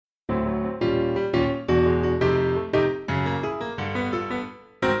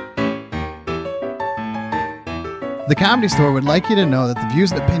The Comedy Store would like you to know that the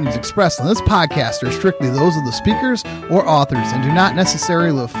views and opinions expressed on this podcast are strictly those of the speakers or authors and do not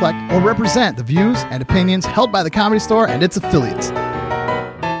necessarily reflect or represent the views and opinions held by the Comedy Store and its affiliates.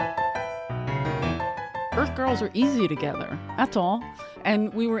 Earth girls are easy together. That's all.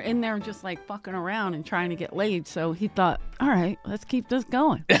 And we were in there just like fucking around and trying to get laid. So he thought, all right, let's keep this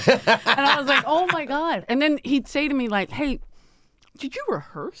going. And I was like, oh my God. And then he'd say to me like, hey, did you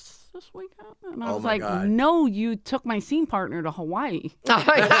rehearse this weekend? And I was like, God. No, you took my scene partner to Hawaii.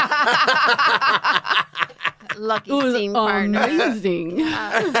 Lucky scene partner. Amazing.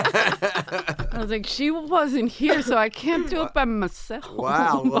 I was like, she wasn't here, so I can't do it by myself.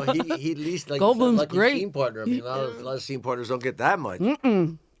 Wow. Well, he at least like Goldblum's lucky great. Scene partner. I mean, a lot of scene partners don't get that much.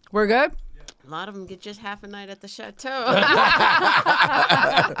 Mm-mm. We're good? A lot of them get just half a night at the chateau.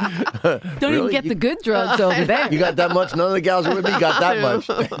 Don't even get the good drugs over there. You got that much? None of the gals are with me got that much.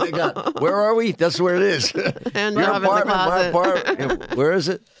 They got, where are we? That's where it is. And Your Rob in the apartment, my closet. apartment. Where is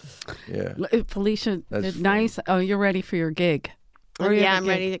it? Yeah. Felicia, That's nice. Oh, you're ready for your gig. Yeah, I'm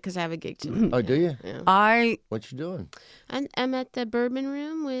ready because I have a gig too. Oh, do you? Yeah. What you doing? I'm at the Bourbon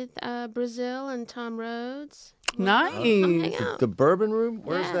Room with Brazil and Tom Rhodes. Nice. Hang out. The Bourbon Room?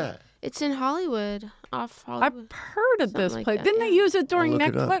 Where's Yeah. that? It's in Hollywood, off Hollywood. I've heard of this Something like place. that, Didn't they use it during I'll look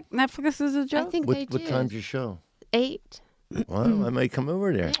it up. Netflix? Netflix is a joke? I think they What did. time's your show? 8. Well, I may come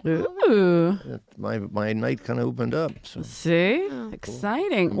over there. Ooh. My night kind of opened up. So See? Oh.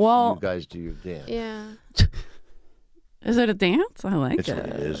 Exciting. you Well, guys do your dance. Yeah. is it a dance? I like It's it. what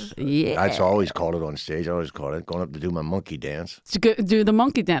it is. Yeah. I always called it on stage. I always called it going up to do my monkey dance. To do the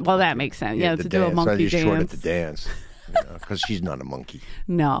monkey dance. Well, that makes sense. Yeah, the to do a dance. monkey I just short at dance. the dance. Because she's not a monkey.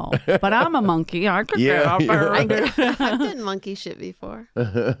 No, but I'm a monkey. I could Yeah, get up you're there. right. I've done monkey shit before.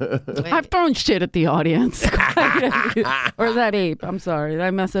 I've thrown shit at the audience. Or is that ape? I'm sorry. Did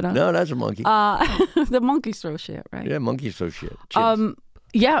I mess it up? No, that's a monkey. The monkeys throw shit, right? Yeah, monkeys throw shit. Chins.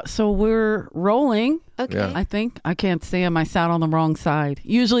 Yeah, so we're rolling. Okay. Yeah. I think. I can't stand I sat on the wrong side.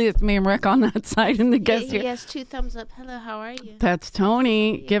 Usually it's me and Rick on that side and the guest He here. has 2 thumbs up. Hello, how are you? That's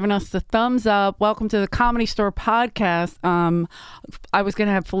Tony giving us the thumbs up. Welcome to the Comedy Store podcast. I was going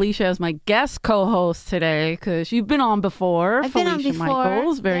to have Felicia as my guest co-host today because you've been on before. I've been on Felicia before.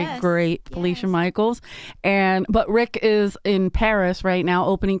 Michaels, very Yes. great Felicia Michaels. But Rick is in Paris right now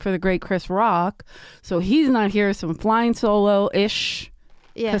opening for the great Chris Rock. So he's not here, so I'm flying solo-ish.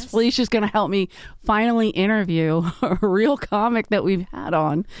 Because Yes. Felicia's going to help me finally interview a real comic that we've had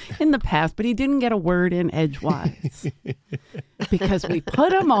on in the past, but he didn't get a word in edgewise because we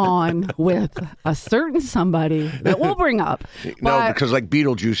put him on with a certain somebody that we'll bring up. No, But- because like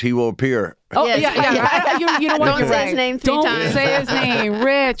Beetlejuice, he will appear. Oh, Yes. yeah. You know what? Don't You're say right. his name 3 Don't times. say his name.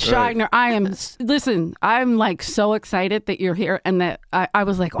 Ritch Shydner. Listen, I'm like so excited that you're here and that I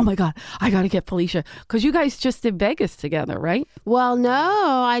was like, oh my God, I got to get Felicia. Because you guys just did Vegas together, right? Well, no,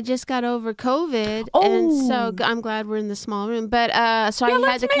 I just got over COVID, and so I'm glad we're in the small room. But so I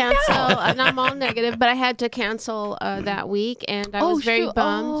had to cancel, and I'm all negative, but I had to cancel that week, and I was very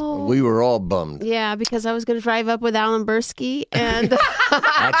bummed. We were all bummed. Yeah, because I was going to drive up with Alan Bursky, and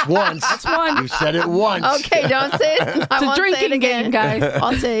That's once. That's one. You said it once. okay, don't say it. I It's a won't say it drinking again. game, guys.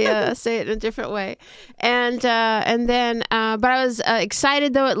 I'll say it in a different way, and then but I was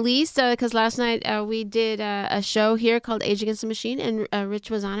excited though at least because last night we did a show here called Age Against the Machine, and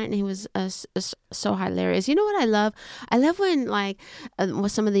Ritch was on it, and he was so hilarious. You know what I love? I love when like when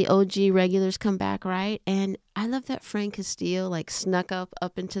some of the OG regulars come back, right? And I love that Frank Castillo like snuck up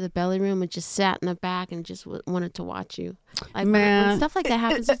into the belly room and just sat in the back and just wanted to watch you. Like when stuff like that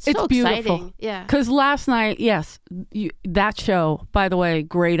happens, it's so beautiful. exciting. Yeah. Because last night, yes, that show, by the way,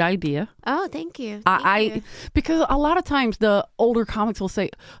 great idea. Oh, thank you. Thank you. Because a lot of times the older comics will say,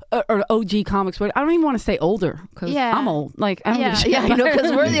 or OG comics, but I don't even want to say older because Yeah. I'm old. Like, I don't give a shit. Yeah, you know,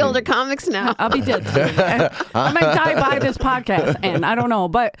 because we're the older comics now. I'll be dead soon. I might die by this podcast, and I don't know.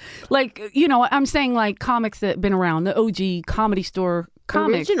 But, like, you know, I'm saying, like, comics that have been around, the OG Comedy Store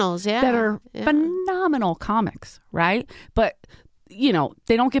comics. Originals, yeah. That are Yeah. phenomenal comics, right? But, you know,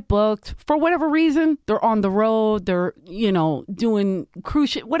 they don't get booked for whatever reason. They're on the road. They're, you know, doing cruise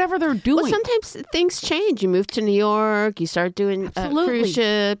ship, whatever they're doing. Well, sometimes things change. You move to New York, you start doing cruise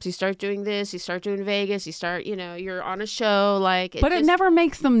ships, you start doing this, you start doing Vegas, you start, you know, you're on a show. Like, it never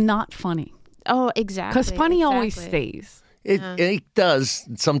makes them not funny. Oh, exactly. Because funny always stays. It does.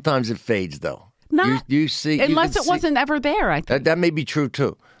 Sometimes it fades, though. Not you see, unless you it wasn't ever there, I think. That may be true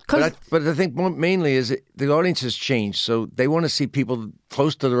too. But I think mainly is the audience has changed, so they want to see people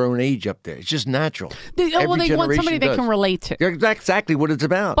close to their own age up there. It's just natural. They want somebody they can relate to. That's exactly what it's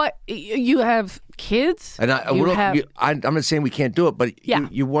about. But you have kids. And I'm not saying we can't do it, but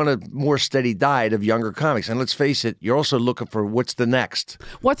you want a more steady diet of younger comics. And let's face it, you're also looking for what's the next.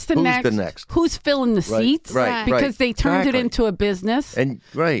 Who's the next? Who's filling the seats? Right. Because they turned it into a business. And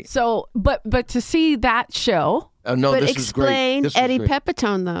right. So, but to see that show. No, but this was great. This Eddie was great.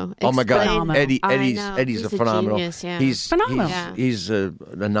 Pepitone, though. Oh my God, Eddie's a phenomenal. Genius, yeah. He's phenomenal. He's an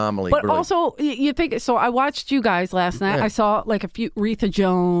anomaly. But really. also, you think so. I watched you guys last night. Yeah. I saw like a few Retha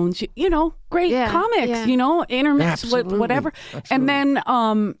Jones. Great comics. Yeah. Intermixed with whatever. Absolutely. And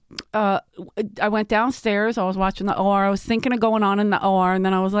then I went downstairs. I was watching the OR. I was thinking of going on in the OR, and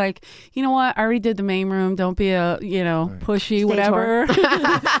then I was like, you know what? I already did the main room. Don't be a pushy, Stage whatever.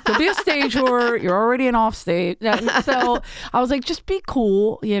 Don't be a stage whore. You're already an off stage. And so I was like, just be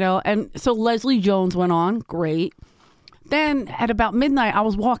cool, And so Leslie Jones went on. Great. Then at about midnight, I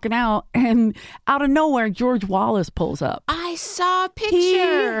was walking out, and out of nowhere, George Wallace pulls up. I saw a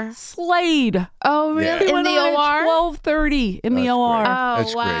picture. He slayed. Oh, really? Yeah. He In went the on OR? at 12:30 in the OR. Oh,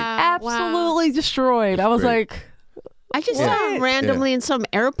 That's wow. great. Absolutely destroyed. I was great. like, I just saw him randomly in some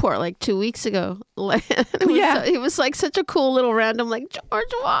airport like 2 weeks ago. He was like such a cool little random, like George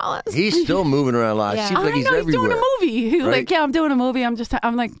Wallace. He's still moving around a lot. Yeah. Seems like he's he's everywhere. doing a movie. He's Right? like, yeah, I'm doing a movie. I'm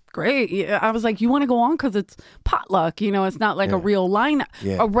like, great. Yeah. I was like, you want to go on? Because it's potluck. It's not like a real lineup,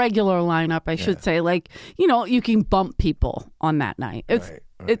 a regular lineup, I should say. Like, you can bump people on that night.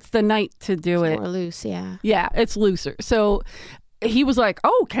 It's the night to do it. More loose, yeah. Yeah, it's looser. So he was like,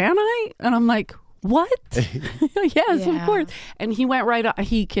 oh, can I? And I'm like, what? Yes, of course. And he went right up.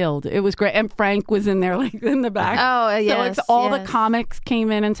 He killed. It was great. And Frank was in there, like in the back. Oh, yes. So all the comics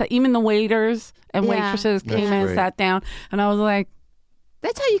came in and sat, even the waiters and waitresses came in and sat down. And I was like,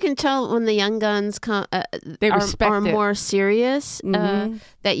 that's how you can tell when the young guns come. They respect are it. more serious.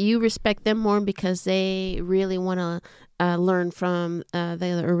 That you respect them more because they really want to learn from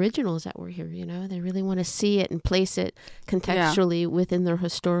the originals that were here. They really want to see it and place it contextually within their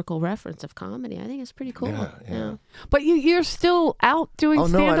historical reference of comedy. I think it's pretty cool. Yeah. But you're still out doing Oh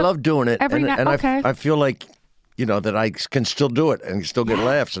no, stand-up I love doing it every night. and Okay. I feel like that I can still do it and still get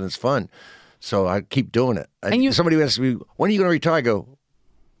laughs and it's fun. So I keep doing it. Somebody asks me, when are you going to retire? I go,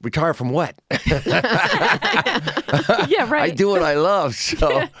 retire from what? Yeah, right. I do what I love,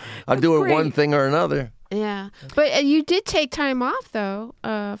 so I'm doing great. one thing or another. Yeah, but you did take time off though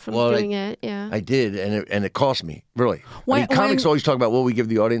from doing it. Yeah, I did, and it cost me really. When- Comics always talk about what we give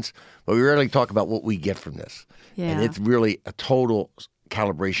the audience, but we rarely talk about what we get from this. Yeah. And it's really a total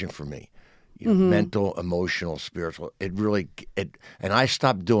calibration for me. Mental, emotional, spiritual. And I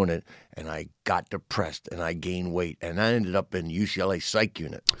stopped doing it, and I got depressed, and I gained weight, and I ended up in UCLA psych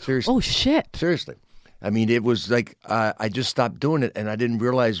unit. Seriously. Oh, shit. Seriously. I mean, it was like I just stopped doing it, and I didn't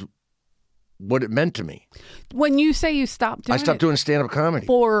realize what it meant to me. When you say you stopped doing I stopped doing stand-up comedy.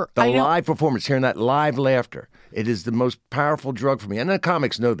 For live performance, hearing that live laughter. It is the most powerful drug for me. And the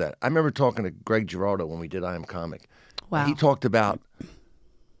comics know that. I remember talking to Greg Giraldo when we did I Am Comic. Wow. He talked about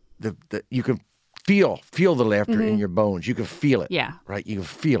the you can feel the laughter in your bones. You can feel it. Yeah. Right? You can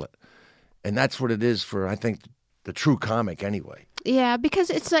feel it. And that's what it is for, I think, the true comic anyway. Yeah,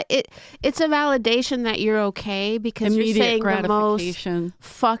 because it's like it's a validation that you're okay because Immediate you're saying the gratification. most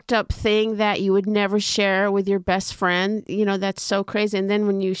fucked up thing that you would never share with your best friend. That's so crazy. And then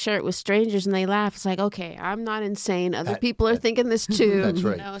when you share it with strangers and they laugh, it's like, okay, I'm not insane. Other people are thinking this too. That's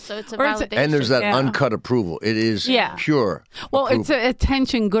right. So it's a validation. And there's that uncut approval. It is pure Well, approval. it's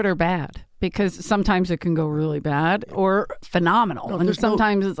attention, good or bad, because sometimes it can go really bad or phenomenal. And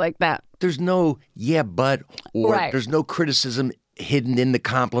sometimes it's like that. There's no but or Right. there's no criticism hidden in the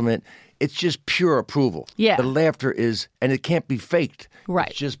compliment. It's just pure approval. Yeah. The laughter is, and it can't be faked. Right.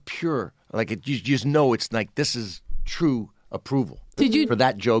 It's just pure. Like you just know it's like this is true approval. Did you- for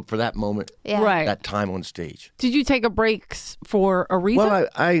that joke, for that moment, Yeah. Right. that time on stage? Did you take a break for a reason? Well,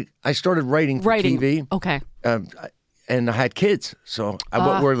 I started writing for TV. Okay. And I had kids, so I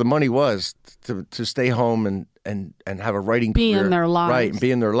went where the money was to stay home and have a writing Be in career. their lives. Right, and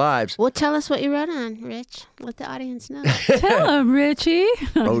be in their lives. Well, tell us what you wrote on, Rich. Let the audience know. Tell him, Richie.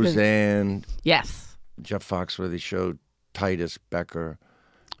 Roseanne, Yes. Jeff Foxworthy Show, Titus, Becker.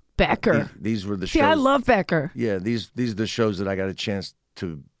 Becker. These were the See, shows. I love Becker. Yeah, these are the shows that I got a chance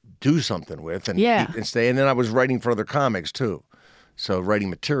to do something with and Yeah. and stay. And then I was writing for other comics too, so writing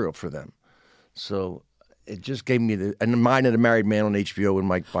material for them. So it just gave me and Mine and a Married Man on HBO with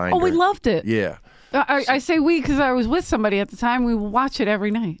Mike Binder. Oh, we loved it. Yeah. I say we because I was with somebody at the time. We would watch it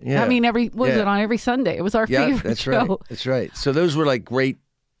every night. Yeah. I mean, was it on every Sunday? It was our Yeah, favorite that's show. right. That's right. So those were like great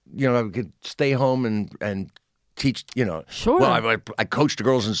I could stay home and teach, Sure. Well, I coached the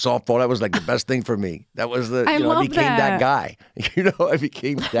girls in softball. That was like the best thing for me. That was I love became that guy. I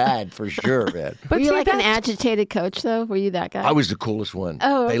became dad for sure, man. Were you see, like an agitated coach, though? Were you that guy? I was the coolest one.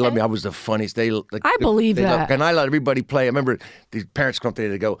 Oh, They loved okay. me. I was the funniest. I believe that. And I let everybody play. I remember the parents come up to me,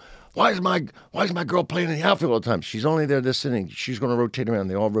 they go, why is my girl playing in the outfield all the time? She's only there this inning. She's going to rotate around.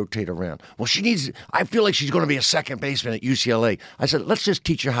 They all rotate around. Well, I feel like she's going to be a second baseman at UCLA. I said, let's just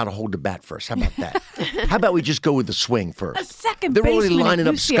teach her how to hold the bat first. How about that? How about we just go with the swing first? A second They're baseman already lining at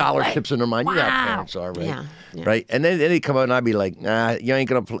up UCLA. scholarships in their mind. You know how Wow. parents are, right? Yeah. Right? And then they come out and I'd be like, nah, you ain't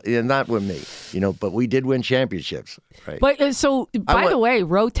going to play. Not with me. But we did win championships. Right? But so, by the way,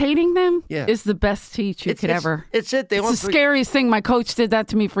 rotating them Yeah. is the best teach you could ever. It's it. It's the scariest thing. My coach did that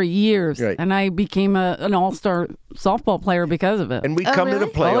to me for years, Right. and I became an all-star softball player because of it. And we come to the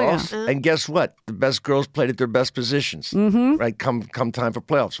really? playoffs, Oh, yeah. and guess what? The best girls played at their best positions, right? Come time for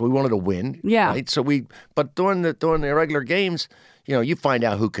playoffs, so we wanted to win, Yeah. right? So but during the regular games, you find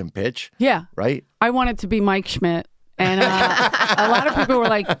out who can pitch, Yeah. right? I wanted to be Mike Schmidt. And a lot of people were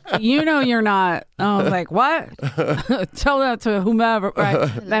like, you're not. I was like, what? Tell that to whomever.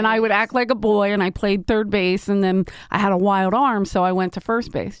 Right? Then I would act like a boy, and I played third base, and then I had a wild arm, so I went to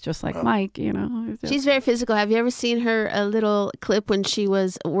first base, just like Mike, She's very physical. Have you ever seen a little clip when she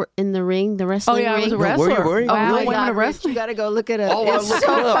was in the ring, the wrestling I ring? was a were you- wrestler. were you? Oh Wow, my I went God, to Rich, wrestling. you got to go look it up. Oh, I'll It's look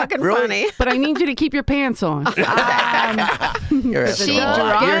so it up. fucking Really? funny. But I need you to keep your pants on. You're She asking a lot.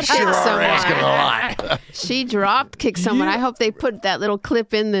 dropped You're someone. asking a lot. She drop kicked someone. I hope they put that little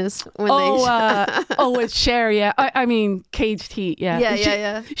clip in this when It's Cher, yeah. I mean, Caged Heat, yeah.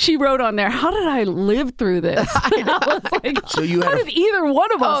 Yeah. She wrote on there, how did I live through this? And I was like, So you how had did either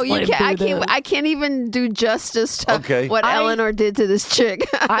one of us Oh, you live can't! through this? I can't even do justice to Okay. what Eleanor did to this chick.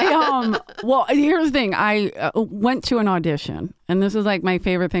 Well, here's the thing. I went to an audition, and this is like my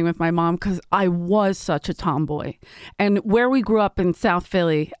favorite thing with my mom because I was such a tomboy. And where we grew up in South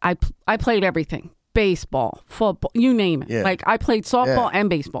Philly, I played everything. Baseball, football, you name it. Yeah. Like I played softball Yeah. and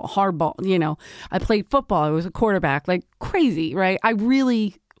baseball, hardball, I played football. I was a quarterback, like crazy, right? I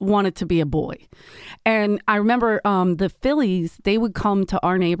really wanted to be a boy. And I remember the Phillies, they would come to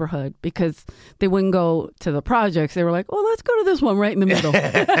our neighborhood because they wouldn't go to the projects. They were like, oh, let's go to this one right in the middle.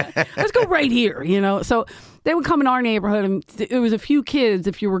 Let's go right here, So they would come in our neighborhood, and it was a few kids.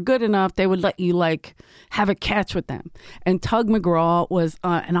 If you were good enough, they would let you have a catch with them. And Tug McGraw was,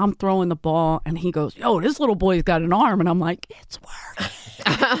 and I'm throwing the ball, and he goes, yo, this little boy's got an arm. And I'm like, it's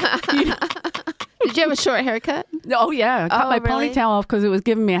working. Did you have a short haircut? Oh, yeah. I cut my really? ponytail off because it was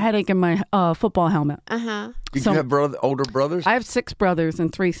giving me a headache in my football helmet. Did So- you have older brothers? I have 6 brothers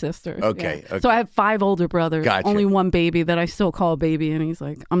and 3 sisters. Okay, yeah. okay. So I have 5 older brothers. Gotcha. Only 1 baby that I still call a baby, and he's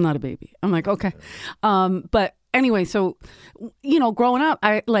like, I'm not a baby. I'm like, okay. But anyway, so growing up,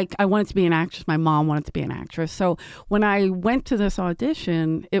 I wanted to be an actress. My mom wanted to be an actress. So when I went to this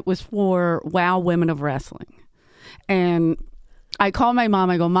audition, it was for Wow Women of Wrestling, and I called my mom.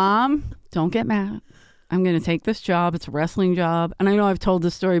 I go, Mom, don't get mad. I'm going to take this job. It's a wrestling job. And I know I've told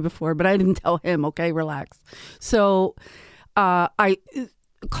this story before, but I didn't tell him. Okay, relax. So I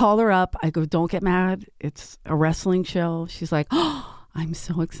call her up. I go, don't get mad. It's a wrestling show. She's like, oh, I'm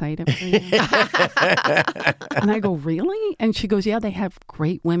so excited for you. And I go, really? And she goes, yeah, they have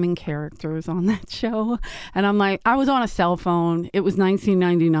great women characters on that show. And I'm like, I was on a cell phone. It was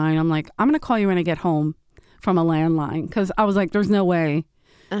 1999. I'm like, I'm going to call you when I get home from a landline. Because I was like, there's no way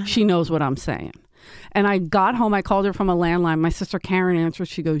she knows what I'm saying. And I got home. I called her from a landline. My sister Karen answered.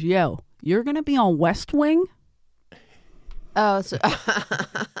 She goes, yo, you're going to be on West Wing? Oh, so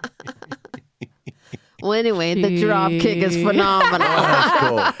well, anyway, the drop kick is phenomenal. That's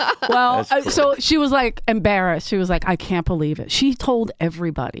cool. Well, That's cool. so she was like embarrassed. She was like, I can't believe it. She told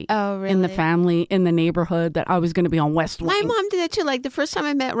everybody Oh, in the really? family, in the neighborhood, that I was going to be on West Wing. My mom did that too. Like the first time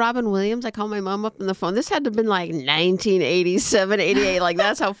I met Robin Williams, I called my mom up on the phone. This had to have been like 1987, 88. Like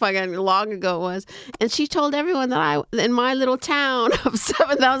that's how fucking long ago it was. And she told everyone that in my little town of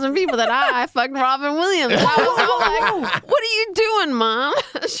 7,000 people, that I fucked Robin Williams. I was all like, what are you doing, Mom?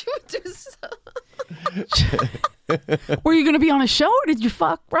 She would do so. Were you going to be on a show, or did you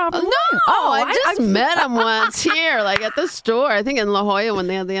fuck Robin No, Williams? I just met him once here, like at the store. I think in La Jolla when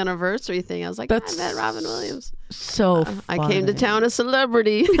they had the anniversary thing. I was like, I met Robin Williams. So I came to town a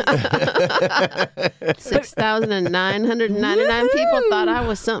celebrity. 6,999 people thought I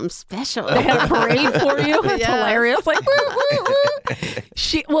was something special. They had a parade for you. That's Yeah. hilarious. Like, woo, woo,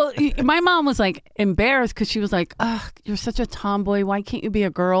 woo. My mom was like embarrassed because she was like, "Ugh, you're such a tomboy. Why can't you be a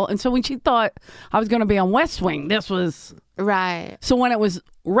girl?" And so when she thought I was going to be on West Wing, this was Right. so. When it was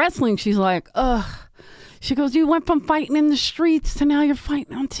wrestling, she's like, "Ugh." She goes, you went from fighting in the streets to now you're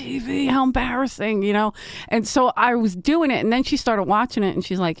fighting on TV. How embarrassing, you know? And so I was doing it, and then she started watching it, and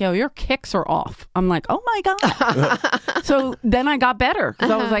she's like, yo, your kicks are off. I'm like, oh my God. So then I got better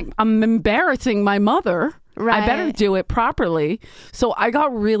because I was like, I'm embarrassing my mother. Right. I better do it properly. So I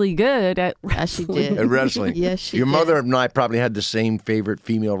got really good at wrestling. She did. At wrestling. Yes, she Your did. mother and I probably had the same favorite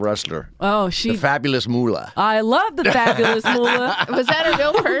female wrestler. Oh, The Fabulous Moolah. I love the Fabulous Moolah. Was that a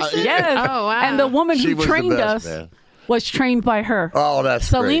real person? Yes. Oh, wow. And the woman She who was the trained best, us man. was trained by her. Oh, that's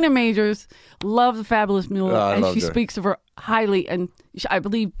Selena great. Majors loved the Fabulous Moolah, Oh, I and loved she her. speaks of her highly. And I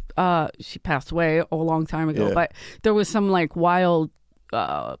believe she passed away a long time ago, Yeah. but there was some like wild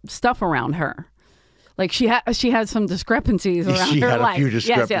stuff around her. Like she had some discrepancies around She her had life. a few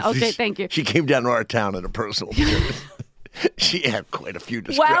discrepancies. Yes, okay, thank you. She came down to our town in a personal trip. She had quite a few Well,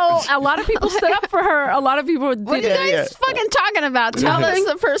 discrepancies. a lot of people stood up for her. A lot of people did What are you it. guys fucking talking about? Tell us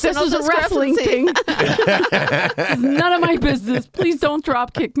the personal This is a wrestling discrepancy. thing. It's none of my business. Please don't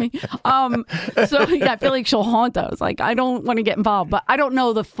drop kick me. So yeah, I feel like she'll haunt us. Like I don't want to get involved, but I don't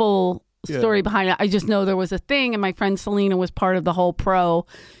know the full story behind it. I just know there was a thing, and my friend Selena was part of the whole pro.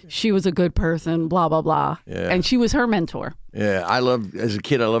 She was a good person, blah blah blah, and she was her mentor. Yeah, as a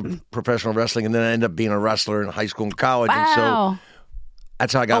kid, I loved professional wrestling, and then I ended up being a wrestler in high school and college. And Wow. so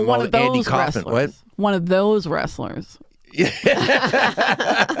that's how I got One involved of with those Andy Kaufman. What? wrestlers. One of those wrestlers.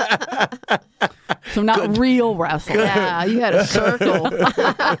 So not real wrestling. Yeah, you had a circle. You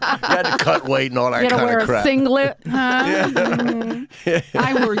had to cut weight and all that You gotta kind wear of a crap. singlet. I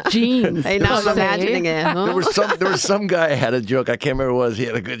wore jeans. Hey, now I'm per se. imagining it. Huh? There was some guy who had a joke. I can't remember what it was. He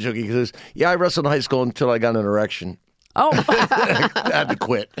had a good joke. He goes, "Yeah, I wrestled in high school until I got an erection. Oh, I had to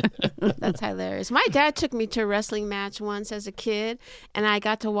quit." That's hilarious. My dad took me to a wrestling match once as a kid, and I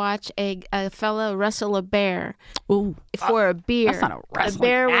got to watch a fella wrestle a bear ooh. for a beer. That's not a wrestling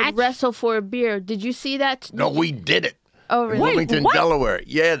bear match. would wrestle for a beer. Did you see that? No, we did it. Oh, really? Wilmington, what? Delaware.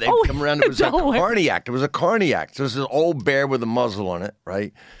 Yeah, they Oh, come around. It was a Delaware. carny act. It was a carny act. So it was an old bear with a muzzle on it,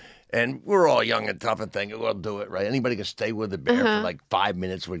 right? And we're all young and tough and thinking, we'll do it, right? Anybody can stay with the bear for like 5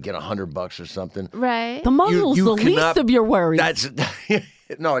 minutes, would get $100 or something. Right. The muzzle's You the least cannot- of your worries. That's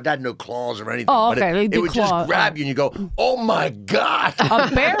no, it had no claws or anything. Oh, but okay, they it do would claw- just grab you and you go, "Oh my God!" a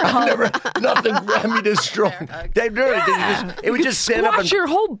bear hug. Nothing grabbed me this strong. It would just stand up and Squash your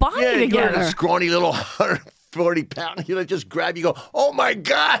whole body yeah, you go to together. a scrawny little 140-pound. You know, just grab you. Go, "Oh my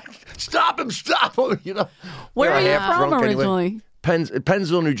God! Stop him! Stop him!" You know. Where They are were you half from drunk anyway. originally?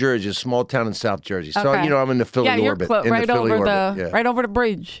 Pennsville, New Jersey, a small town in South Jersey. So Okay. I'm in the Philly Yeah, you're orbit. close, in right the Philly over orbit. the Yeah. right over the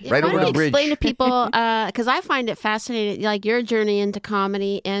bridge. Right Why over don't the you explain bridge. to people, because I find it fascinating, like your journey into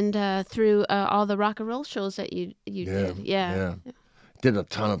comedy and through all the rock and roll shows that you did. Yeah. Did a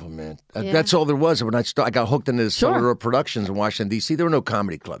ton of them, man. Yeah. That's all there was. When I got hooked into Sure. Silver Road Productions in Washington, D.C., there were no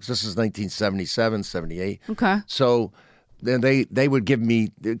comedy clubs. This is 1977, 78. Okay. So then they would give me,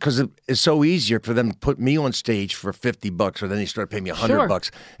 because it's so easier for them to put me on stage for $50, or then they start paying me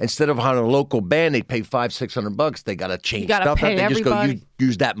 $100. Instead of on a local band, they pay $500-$600. They got to change gotta stuff. pay They just go, everybody.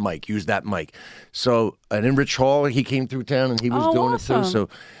 use that mic. So, and then Ritch Hall, he came through town and he was doing it too. So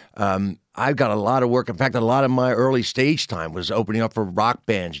I've got a lot of work. In fact, a lot of my early stage time was opening up for rock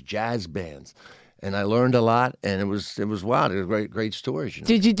bands, jazz bands. And I learned a lot, and it was wild. It was great stories. You know?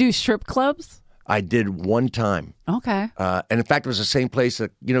 Did you do strip clubs? I did one time. Okay. And in fact, it was the same place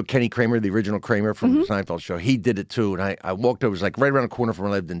that, Kenny Kramer, the original Kramer from the Seinfeld show, he did it too. And I walked over, it was like right around the corner from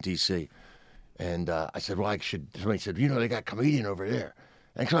where I lived in D.C. And I said, well, somebody said, they got a comedian over there.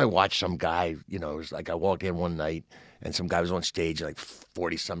 And so I watched some guy, it was like I walked in one night and some guy was on stage, like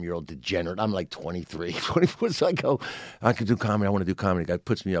 40-some-year-old degenerate. I'm like 23, 24. So I go, I could do comedy. I want to do comedy. The guy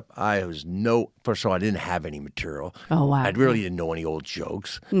puts me up. First of all, I didn't have any material. Oh, wow. I really didn't know any old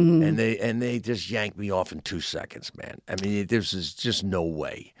jokes. And they just yanked me off in 2 seconds, man. I mean, this is just no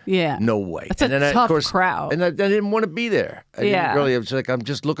way. Yeah. No way. It's a tough crowd. And I didn't want to be there. I Yeah. didn't really. I was like, I'm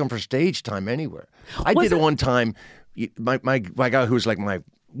just looking for stage time anywhere. I Was did it it- one time. My guy who was like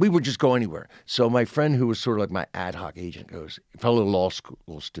we would just go anywhere. So my friend who was sort of like my ad hoc agent goes, fellow law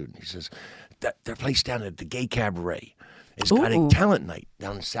school student, he says, that place down at the Gay Cabaret has got a Ooh. talent night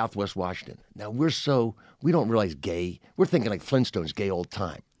down in Southwest Washington. Now we don't realize gay. We're thinking like Flintstones, gay old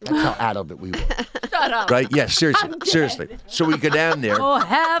time. That's how out of it we were. Shut up. Right? Yeah, seriously. So we go down there. Oh,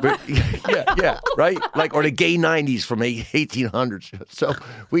 heaven. yeah, right? Like, or the gay 90s from 1800s. So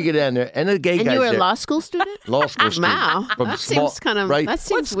we get down there, and the gay And guys you were a there, law school student? law school student. Wow. From That small- seems kind of, right? that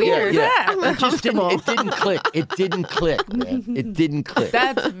seems What school weird. is that? I'm It just didn't, uncomfortable. it didn't click. It didn't click, man. It didn't click.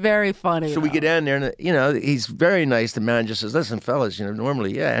 That's very funny. So we though. get down there, and he's very nice. The manager says, "Listen, fellas,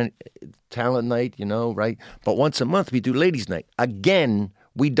 normally, and talent night, right? But once a month we do ladies' night again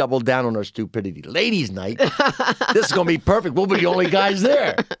we doubled down on our stupidity. Ladies' night, this is going to be perfect. We'll be the only guys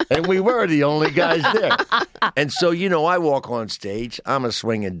there. And we were the only guys there. And so, I walk on stage. I'm a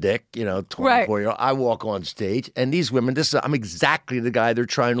swinging dick, 24-year-old. I walk on stage. And these women, I'm exactly the guy they're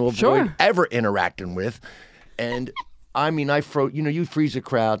trying to avoid ever interacting with. And I froze. You freeze a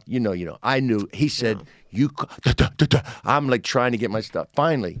crowd. I knew. He said, I'm like trying to get my stuff.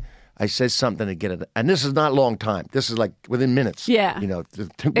 Finally, I said something to get it. And this is not a long time. This is like within minutes. Yeah. The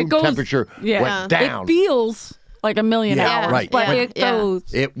temperature went down. It feels like a million hours. Right. But it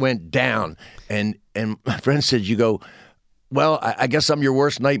goes. It went down. And my friend said, you go, well, I guess I'm your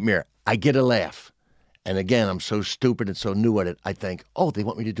worst nightmare. I get a laugh. And again, I'm so stupid and so new at it. I think, they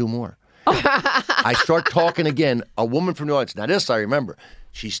want me to do more. I start talking again. A woman from the audience. Now this I remember.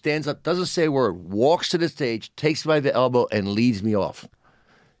 She stands up, doesn't say a word, walks to the stage, takes me by the elbow, and leads me off.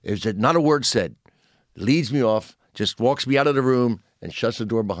 There's not a word said. Leads me off, just walks me out of the room, and shuts the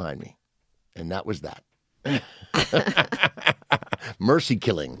door behind me. And that was that. Mercy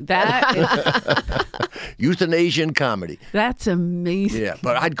killing. That is... Euthanasian comedy. That's amazing. Yeah,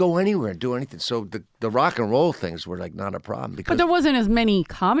 but I'd go anywhere and do anything. So the rock and roll things were like not a problem. Because but there wasn't as many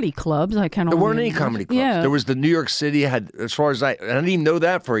comedy clubs. There weren't any comedy clubs. Yeah. There was the New York City had, as far as I didn't even know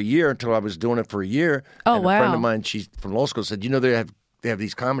that for a year until I was doing it for a year. Oh, and wow. A friend of mine, she's from law school, said, they have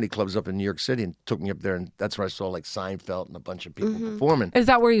these comedy clubs up in New York City, and took me up there, and that's where I saw like Seinfeld and a bunch of people performing. Is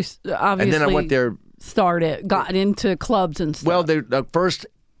that where you obviously and then I went there, got into clubs and stuff? Well, the first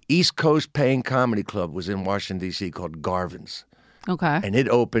East Coast paying comedy club was in Washington, D.C. called Garvin's. Okay. And it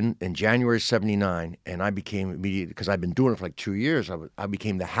opened in January '79, and I became immediately, because I've been doing it for like 2 years, I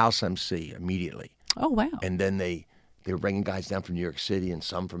became the house MC immediately. Oh, wow. And then they were bringing guys down from New York City and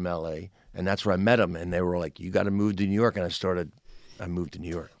some from L.A., and that's where I met them, and they were like, you got to move to New York, and I moved to New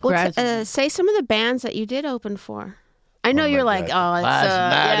York. Well, say some of the bands that you did open for. I know you're like, it's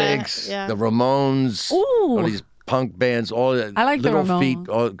Plasmatics, the Ramones, all these punk bands, all that. I like Little the Feet.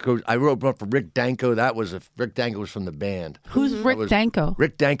 I wrote one for Rick Danko. Rick Danko was from the band. Who's Rick Danko?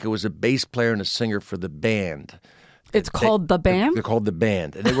 Rick Danko was a bass player and a singer for the band. It's called The Band? They're called The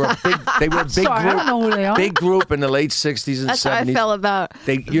Band. And they were a big Sorry, group. I don't know who they are. Big group in the late 60s and 70s. That's how I felt about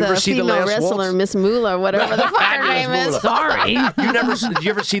you ever see The female Last wrestler, Waltz? Miss Moolah, whatever the fuck her name is. Sorry. Did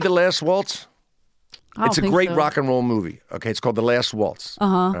you ever see The Last Waltz? It's a great rock and roll movie. Okay, it's called The Last Waltz.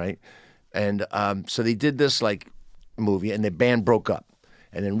 Right? And so they did this like movie, and the band broke up.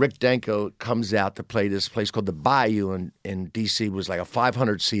 And then Rick Danko comes out to play this place called the Bayou in D.C. It was like a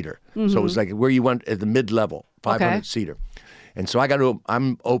 500-seater. So it was like where you went at the mid-level, 500-seater. And so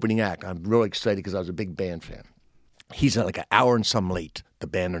I'm opening act. I'm really excited because I was a big band fan. He's like an hour and some late. The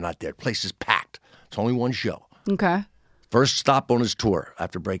band are not there. The place is packed. It's only one show. Okay. First stop on his tour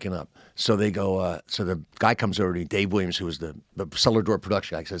after breaking up. So they go, so the guy comes over to me, Dave Williams, who was the cellar door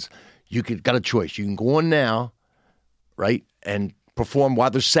production guy, says, got a choice. You can go on now, right, and perform while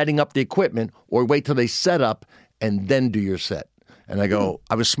they're setting up the equipment, or wait till they set up and then do your set. And I go,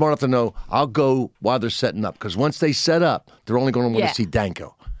 I was smart enough to know I'll go while they're setting up, because once they set up, they're only going to want to see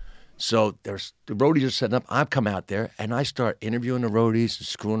Danko. So the roadies are setting up. I come out there and I start interviewing the roadies and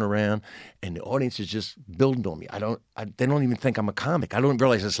screwing around, and the audience is just building on me. They don't even think I'm a comic. I don't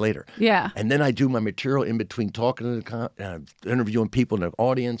realize this later. Yeah. And then I do my material in between talking to interviewing people in the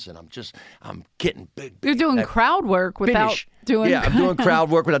audience, and I'm getting big. You're doing crowd work without doing. Yeah, I'm doing crowd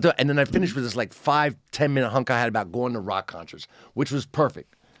work without doing. And then I finished with this like 5-10 minute hunk I had about going to rock concerts, which was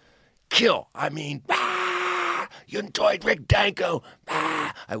perfect. Kill. I mean. You enjoyed Rick Danko.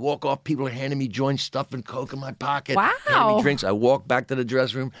 I walk off. People are handing me joints, stuff and Coke in my pocket. Wow. Handing me drinks. I walk back to the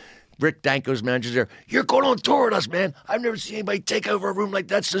dressing room. Rick Danko's manager's there. You're going on tour with us, man. I've never seen anybody take over a room like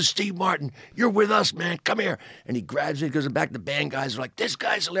that since Steve Martin. You're with us, man. Come here. And he grabs me, goes back. The band guys are like, this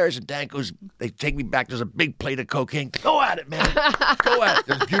guy's hilarious. And they take me back. There's a big plate of cocaine. Go at it, man. Go at it.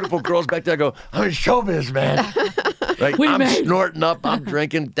 There's beautiful girls back there. I go, I'm in showbiz, man. Right? I'm snorting up. I'm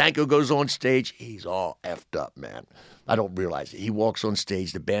drinking. Danko goes on stage. He's all effed up, man. I don't realize it. He walks on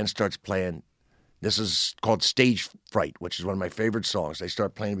stage. The band starts playing. This is called Stage Fright, which is one of my favorite songs. They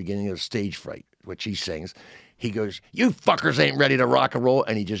start playing the beginning of Stage Fright, which he sings. He goes, you fuckers ain't ready to rock and roll.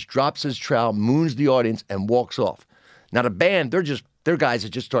 And he just drops his trowel, moons the audience, and walks off. Now, the band, they're guys that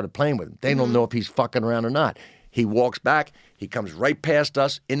just started playing with him. They don't know if he's fucking around or not. He walks back. He comes right past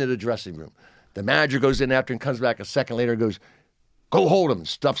us into the dressing room. The manager goes in after and comes back a second later and goes, go hold him.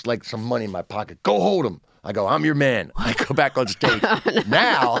 Stuffs like some money in my pocket. Go hold him. I go, I'm your man. I go back on stage.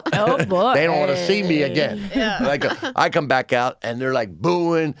 Now, Oh, boy. they don't want to see me again. I come back out, and they're like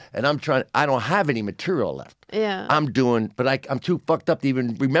booing, and I don't have any material left. Yeah. I'm too fucked up to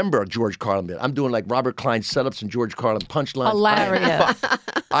even remember a George Carlin bit. I'm doing like Robert Klein setups and George Carlin punchlines. Hilarious.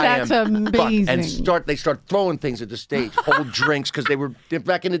 That's amazing. And they start throwing things at the stage, hold drinks, because they're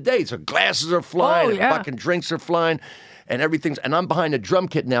back in the day. So glasses are flying, and fucking drinks are flying, and everything's. And I'm behind a drum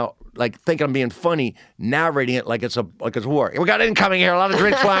kit now, like thinking I'm being funny, narrating it like it's a war. We got incoming here, a lot of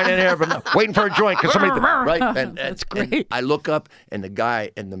drinks flying in here, but waiting for a joint because somebody right. And, That's great. And I look up, and the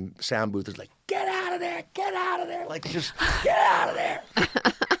guy in the sound booth is like, "Get out of there! Get out of there! Like just get out of there!"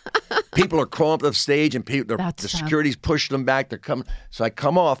 People are crawling up the stage, and the security's pushing them back. They're coming. So I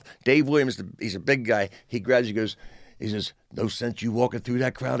come off. Dave Williams, he's a big guy. He grabs. He says, "No sense you walking through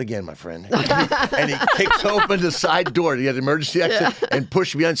that crowd again, my friend." And he kicks open the side door. He had an emergency exit and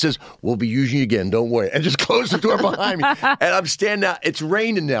pushed me out and says, "We'll be using you again. Don't worry." And just closed the door behind me. And I'm standing out. It's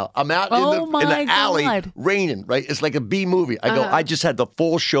raining now. I'm out in the alley, raining. Right? It's like a B movie. I go. I just had the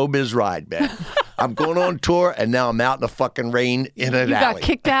full showbiz ride, man. I'm going on tour, and now I'm out in the fucking rain in an alley. You got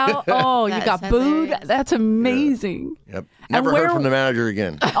kicked out? Oh, you got booed? hilarious. That's amazing. Yep. Never heard from the manager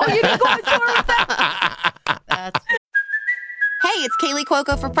again. Oh, you didn't go on tour with that? Hey, it's Kaylee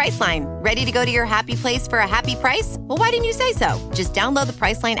Cuoco for Priceline. Ready to go to your happy place for a happy price? Well, why didn't you say so? Just download the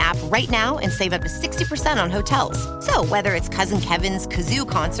Priceline app right now and save up to 60% on hotels. So whether it's Cousin Kevin's Kazoo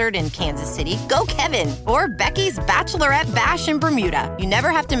Concert in Kansas City, go Kevin, or Becky's Bachelorette Bash in Bermuda, you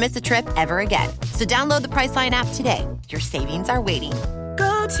never have to miss a trip ever again. So download the Priceline app today. Your savings are waiting.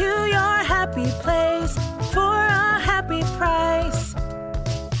 Go to your happy place for a happy price.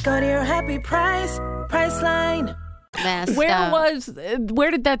 Go to your happy price, Priceline. Where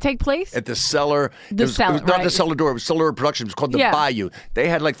did that take place? At the Cellar. It was not the Cellar Door. It was Cellar Productions. It was called the Bayou. They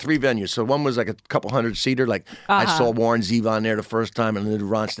had like 3 venues. So one was like a couple hundred-seater. Like I saw Warren Zevon there the first time, and then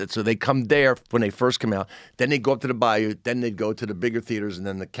Ronstadt. So they come there when they first come out. Then they'd go up to the Bayou. Then they'd go to the bigger theaters, and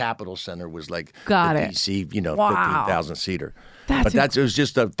then the Capitol Center was like DC, 15,000-seater. It was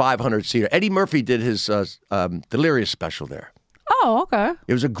just a 500-seater. Eddie Murphy did his Delirious special there. Oh, okay.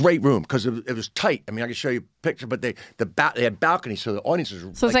 It was a great room because it was tight. I mean, I can show you a picture, but they had balconies, so the audience was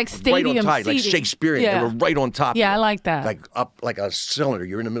it's like stadium right on top, seating. like Shakespearean. Yeah. They were right on top. Yeah, I like that. Like up like a cylinder.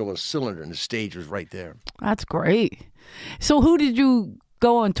 You're in the middle of a cylinder, and the stage was right there. That's great. So who did you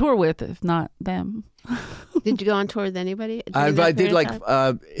go on tour with, if not them? Did you go on tour with anybody? I did like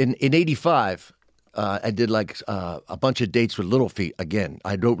in '85. I did like a bunch of dates with Little Feat again.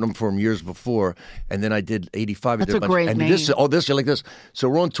 I'd opened them for them years before, and then I did '85. That's a great name. This like this. So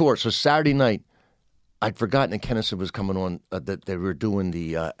we're on tour. So Saturday night, I'd forgotten that Kennison was coming on. That they were doing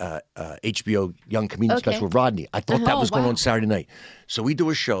the HBO Young Comedian Special with Rodney. I thought that was going on Saturday night. So we do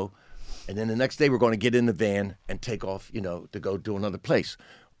a show, and then the next day we're going to get in the van and take off, to go do another place.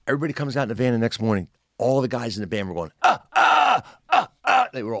 Everybody comes out in the van the next morning. All the guys in the band were going,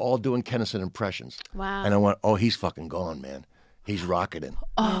 They were all doing Kennison impressions. Wow. And I went, oh, he's fucking gone, man. He's rocketing.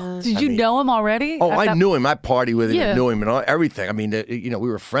 Oh, did you know him already? Oh, I knew him. I partied with him and knew him and everything. I mean, we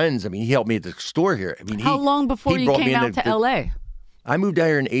were friends. I mean, he helped me at the store here. I mean, how long before you came out to L.A.? I moved out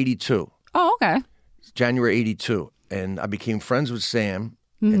here in '82. Oh, okay. January '82. And I became friends with Sam.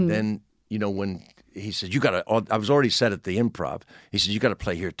 Mm-hmm. And then, when he said, I was already set at the Improv. He said, you got to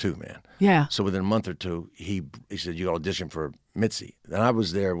play here too, man. Yeah. So within a month or two, he said, you got to audition for Mitzi. And I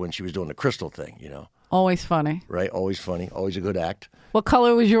was there when she was doing the Crystal thing, Always funny. Right? Always funny. Always a good act. What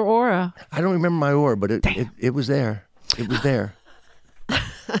color was your aura? I don't remember my aura, but it was there. It was there.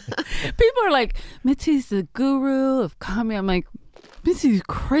 People are like, Mitzi's the guru of comedy. I'm like, Mitzi's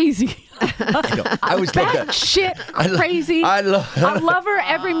crazy. I was like that. Shit crazy. I love her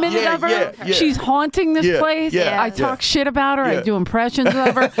every minute of her. Yeah. She's haunting this place. I talk shit about her. I do impressions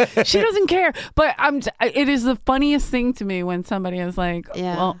of her. She doesn't care. But it is the funniest thing to me when somebody is like,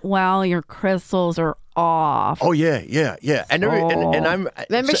 well, your crystals are off. Oh yeah. And I'm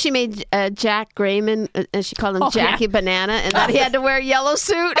remember she made Jack Grayman, and she called him Jackie Banana, and then he had to wear a yellow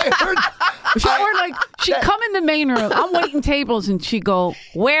suit. She'd come in the main room. I'm waiting tables, and she'd go,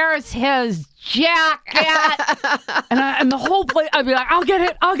 "Where's his jacket?" and the whole place, I'd be like, I'll get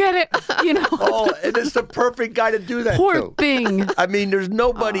it. Oh, and it's the perfect guy to do that. Poor thing. I mean, there's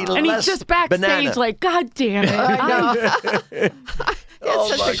nobody less and he's just backstage banana. like, God damn it. I know. He has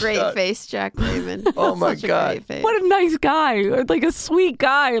such a great face, Jack Raymond. Oh my God! What a nice guy, like a sweet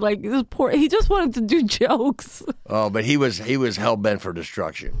guy. Like this poor, he just wanted to do jokes. Oh, but he was hell bent for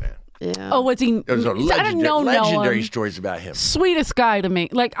destruction, man. Yeah. Oh, was he? There's a I didn't know legendary Nolan. stories about him. Sweetest guy to me.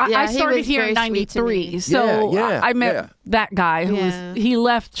 Like I he started was here in very sweet to me. '93, so I met that guy who Yeah. he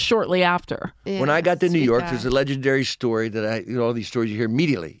left shortly after. Yeah, When I got to New sweet York, guy. there's a legendary story that all these stories you hear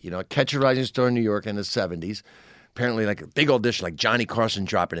immediately. Catch a Rising Star in New York in the 70s. Apparently, like a big audition, like Johnny Carson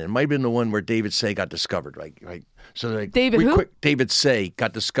dropping in. It might have been the one where David Say got discovered, right? So like, David who? David Say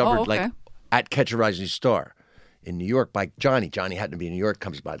got discovered Oh, okay. like at Catch a Rising Star in New York by Johnny. Johnny happened to be in New York,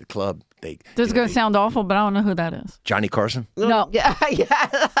 comes by the club. This is going to sound awful, but I don't know who that is. Johnny Carson? No, Yeah.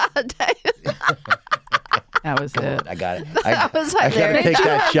 that was it. I got it. That was I gotta hilarious. take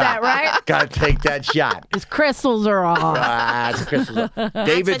that shot. that, right? Gotta take that shot. His crystals are off. It's crystals.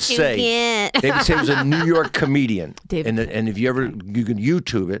 David Say. get. David Say was a New York comedian. David And if you can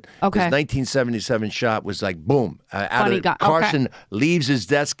YouTube it. Okay. His 1977 shot was like boom. Funny guy. Okay. Carson leaves his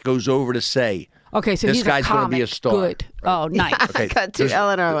desk, goes over to Say. Okay, so This he's guy's a gonna comic. be a star. Good. Oh, nice. Okay. Cut to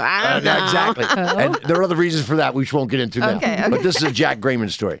Eleanor. I don't know. Exactly. And there are other reasons for that which we won't get into now. Okay. But this is a Jack Grayman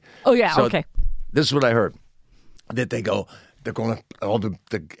story. Oh, yeah, So okay. This is what I heard. That they're going to, all the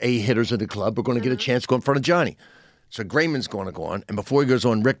A hitters of the club are going to get a chance to go in front of Johnny. So Grayman's going to go on. And before he goes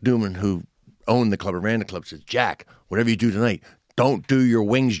on, Rick Newman, who owned the club or ran the club, says, Jack, whatever you do tonight, don't do your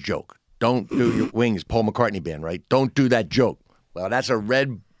wings joke. Don't do your wings. Paul McCartney band, right? Don't do that joke. Well, that's a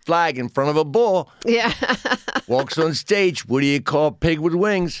red flag in front of a bull. Yeah. Walks on stage. What do you call a pig with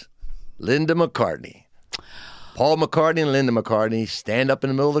wings? Linda McCartney. Paul McCartney and Linda McCartney stand up in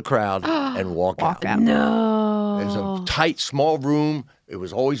the middle of the crowd and walk out. No. It was a tight, small room. It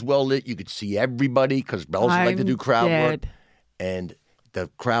was always well lit. You could see everybody because Bells like to do crowd work. And the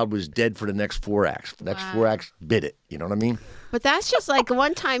crowd was dead for the next 4 acts. The next 4 acts bit it. You know what I mean? But that's just like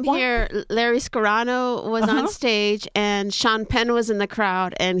one time here, Larry Scarano was on stage and Sean Penn was in the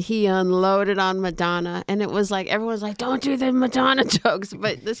crowd and he unloaded on Madonna. And it was like, everyone's like, don't do the Madonna jokes.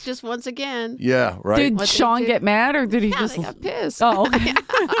 But this just once again. Yeah, right. Did What they Sean do. get mad or did he Yeah, just... they got pissed. Oh, okay.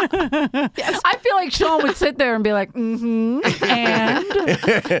 I feel like Sean would sit there and be like, and,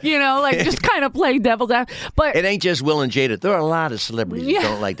 like just kind of play devil's advocate. But It ain't just Will and Jada. There are a lot of celebrities who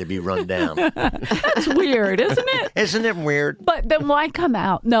don't like to be run down. that's weird, isn't it? Isn't it weird? But then why come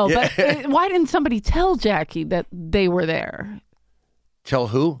out? No, but why didn't somebody tell Jackie that they were there? Tell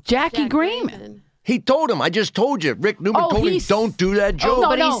who? Jackie Jack Grayman. Grayman. He told him. I just told you. Rick Newman told him, don't do that joke. no,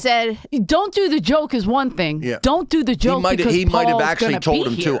 But no. he said, Don't do the joke is one thing. Yeah. Don't do the joke because he might have Paul's actually gonna told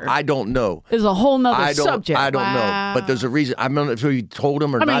be him too. here. I don't know. Is a whole nother subject. I don't know. Wow. But there's a reason. I don't know if he told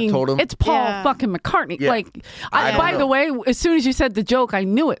him or I mean, not told him. it's Paul Yeah. fucking McCartney. Yeah. Like, I don't by know. the way, as soon as you said the joke, I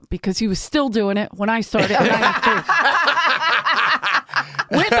knew it because he was still doing it when I started. in 93.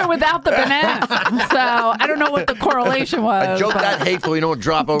 With or without the banana. So I don't know what the correlation was. a joke but that hateful, you don't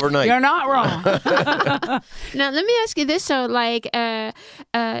drop overnight. You're not wrong. now let me ask you this. So like,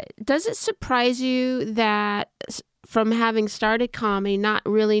 does it surprise you that from having started comedy, not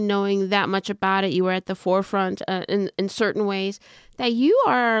really knowing that much about it, you were at the forefront in certain ways, that you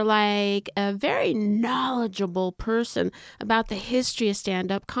are like a very knowledgeable person about the history of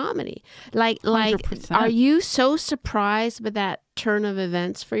stand-up comedy. Like, 100%. are you so surprised by that turn of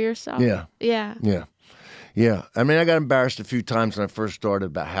events for yourself? Yeah. Yeah. Yeah. Yeah. I mean, I got embarrassed a few times when I first started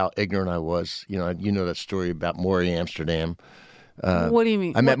about how ignorant I was. You know that story about Maury Amsterdam. What do you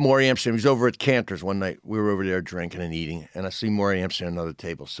mean? I met Maury Amsterdam. He was over at Cantor's one night. We were over there drinking and eating, and I see Maury Amsterdam at another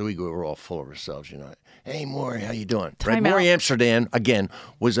table. So we were all full of ourselves, Hey, Maury, how you doing? Time Maury out. Amsterdam, again,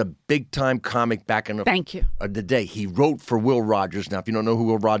 was a big-time comic back in Thank you. the day. He wrote for Will Rogers. Now, if you don't know who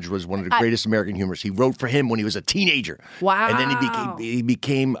Will Rogers was, one of the greatest American humorists. He wrote for him when he was a teenager. Wow. And then he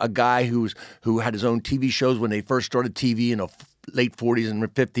became a guy who had his own TV shows when they first started TV in the late 40s and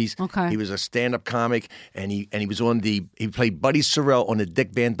 50s. Okay. He was a stand-up comic, and he was he played Buddy Sorrell on the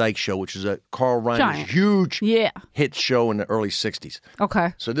Dick Van Dyke Show, which is a Carl Reiner's Giant. huge Yeah. hit show in the early 60s.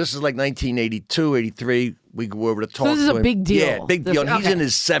 Okay. So this is like 1982, 83. We go over to talk this is to a him. big deal. Yeah, big deal. And he's Okay. in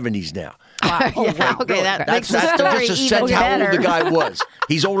his 70s now. Wow. Oh, wow. Okay, that makes the That's story just to even set how better. old the guy was.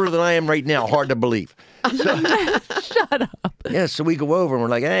 He's older than I am right now. Hard to believe. Shut up. Yeah, so we go over and we're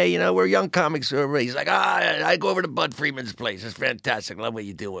like, hey, we're young comics. He's like, I go over to Bud Freeman's place. It's fantastic. Love what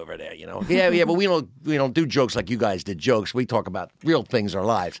you do over there. Yeah, but we don't do jokes like you guys did jokes. We talk about real things, our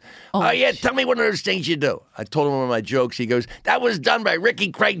lives. Oh yeah, tell me one of those things you do. I told him one of my jokes. He goes, that was done by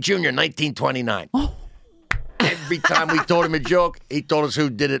Ricky Craig Jr. 1929. Every time we told him a joke, he told us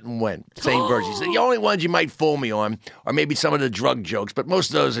who did it and when. Same version. He said, the only ones you might fool me on are maybe some of the drug jokes, but most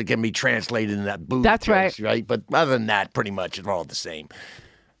of those that can be translated in that booze That's jokes, right? But other than that, pretty much it's all the same,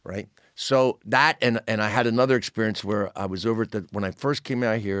 right? So that, and I had another experience where I was over when I first came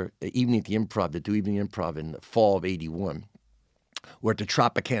out here, Evening at the Improv, to do Evening Improv in the fall of 81. We're at the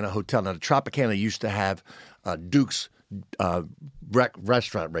Tropicana Hotel. Now, the Tropicana used to have Duke's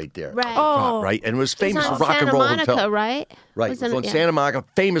restaurant right there. Right. Up top, right? And it was famous It's on rock Santa and roll Monica, hotel. right? Right. It was on Santa Monica,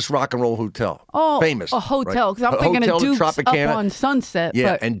 famous rock and roll hotel. Oh, famous. a hotel. Because I'm thinking Hotel of Duke's up Tropicana. on Sunset.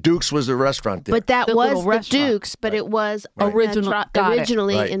 Yeah, but and Duke's was the restaurant there. But that The was little the restaurant. Duke's, but it was Originally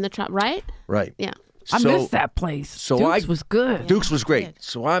originally in the right? Right. Yeah. I So- missed that place. so Duke's I- was good. Duke's was great.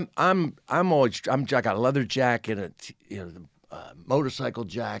 So I got a leather jacket, motorcycle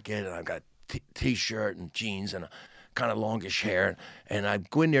jacket, and I've got t-shirt and jeans and a kind of longish hair. And I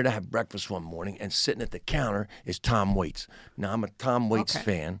go in there to have breakfast one morning, and sitting at the counter is Tom Waits. Now I'm a Tom Waits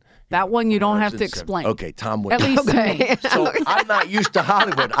fan. That one you don't have to 107. explain. Okay, Tom Waits. At least to me. So I'm not used to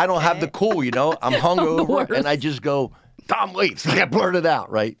Hollywood. I don't have the cool, I'm hungover, worst. and I just go, Tom Waits. I blurt it out,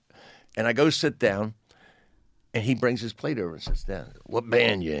 right? And I go sit down, and he brings his plate over and sits down. What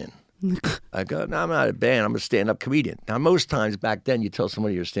band you in? I go, no, I'm not a band. I'm a stand-up comedian. Now, most times back then, you tell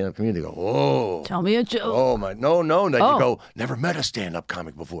somebody you're a stand-up comedian, they go, oh. Tell me a joke. Oh, my, no. Then you go, never met a stand-up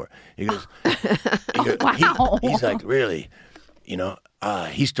comic before. He goes, Wow. he's like, really?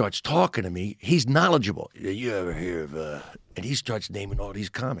 He starts talking to me. He's knowledgeable. You ever hear of, and he starts naming all these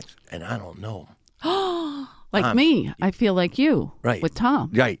comics, and I don't know them. Like me. I feel like you. Right. With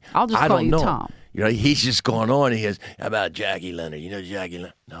Tom. Right. I'll just I call don't you know. Tom. He's just going on. He goes, how about Jackie Leonard? You know Jackie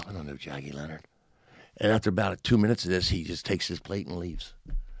Leonard? No, I don't know Jackie Leonard. And after about 2 minutes of this, he just takes his plate and leaves.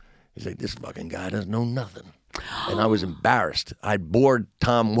 He's like, this fucking guy doesn't know nothing. And I was embarrassed. I bored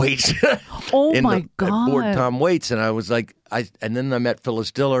Tom Waits. Oh, my God. I bored Tom Waits, and I was like, and then I met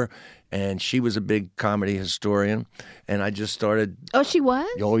Phyllis Diller, and she was a big comedy historian, and I just started. Oh, she was?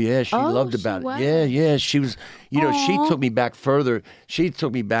 Oh, yeah, she loved about was? it. Yeah, she was, she took me back further. She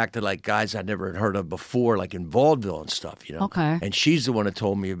took me back to, like, guys I'd never heard of before, like in vaudeville and stuff, Okay. And she's the one that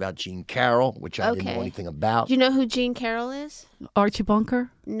told me about Gene Carroll, which I didn't know anything about. Do you know who Gene Carroll is? Archie Bunker?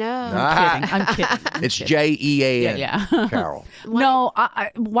 No. I'm kidding. It's Jean. Yeah. Carroll. No,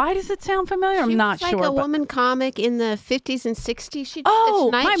 why does it sound familiar? I'm not She was sure. like a but- woman comic in the 50s and 60s. She did Oh,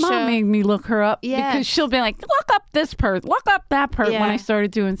 this night my mom show. made me look her up Yes. because she'll be like, look up this person, look up that person when Yeah. I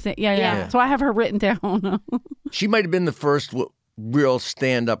started doing yeah. So I have her written down. She might have been the first real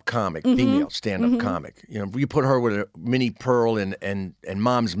stand-up comic, female stand-up comic. You put her with a Minnie Pearl and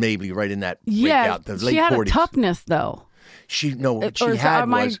Mom's Mabley right in that breakout, the late she had 40s. a toughness though. What she Or had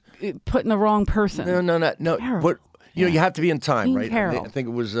am was I putting the wrong person? no. Carol. What you have to be in time, Gene right? Carroll. I think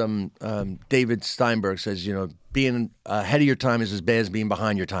it was David Steinberg says, being ahead of your time is as bad as being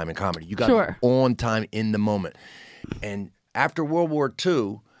behind your time in comedy. You got to Sure. be on time in the moment. And after World War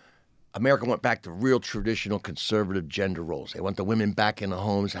II, America went back to real traditional conservative gender roles. They want the women back in the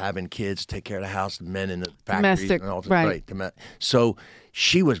homes, having kids, take care of the house, the men in the factories. Domestic, and all that. right. So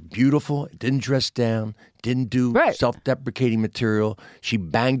she was beautiful, didn't dress down, didn't do self-deprecating material. She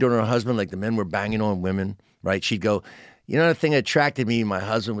banged on her husband like the men were banging on women, right? She'd go, the thing that attracted me in my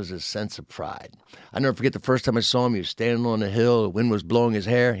husband was his sense of pride. I never forget the first time I saw him. He was standing on the hill, the wind was blowing his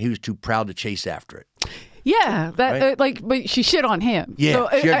hair. He was too proud to chase after it. Yeah, that Right? but she shit on him. Yeah, so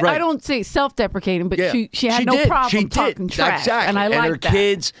she had- I don't say self-deprecating, but Yeah. she had no did. problem She talking did. trash, Exactly. and I and like her that.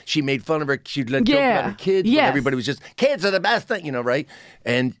 kids, she made fun of her. She'd let joke about her kids. When Yes. everybody was just, kids are the best thing, right?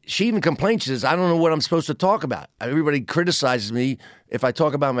 And she even complained. She says, I don't know what I'm supposed to talk about. Everybody criticizes me if I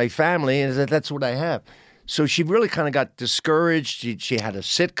talk about my family, and that's what I have. So she really kind of got discouraged. She had a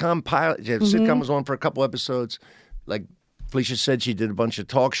sitcom pilot. The sitcom was on for a couple episodes. Like Felicia said, she did a bunch of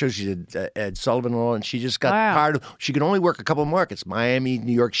talk shows. She did Ed Sullivan and all, and she just got tired of. She could only work a couple of markets: Miami,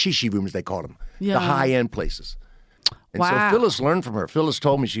 New York, shishi rooms they called them, the high-end places. And so Phyllis learned from her. Phyllis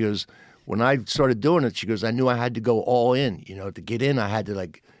told me, she goes, when I started doing it, she goes, I knew I had to go all in. To get in, I had to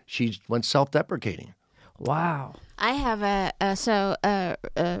she went self-deprecating. Wow. I have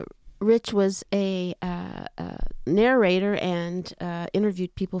Ritch was a narrator and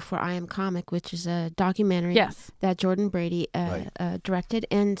interviewed people for I Am Comic, which is a documentary that Jordan Brady directed.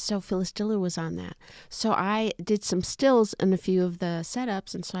 And so Phyllis Diller was on that. So I did some stills in a few of the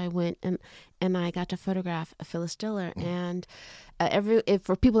setups. And so I went and I got to photograph Phyllis Diller. And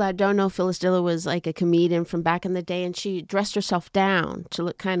for people that don't know, Phyllis Diller was like a comedian from back in the day, and she dressed herself down to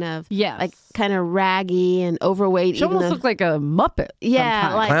look kind of raggy and overweight. She almost looked like a Muppet. Yeah,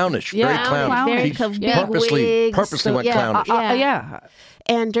 sometimes. Clownish, very clownish. Very She big purposely wigs. went clownish.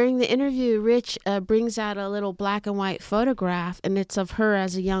 And during the interview, Ritch brings out a little black and white photograph, and it's of her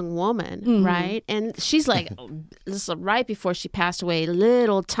as a young woman, right? And she's like, this is right before she passed away,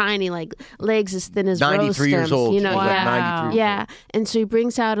 little tiny, like legs as thin as 93 rose stems, years old. you know, She was like yeah, 93 yeah. And so he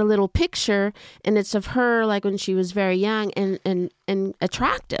brings out a little picture, and it's of her like when she was very young and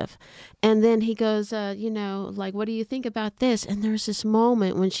attractive. And then he goes, like, what do you think about this? And there's this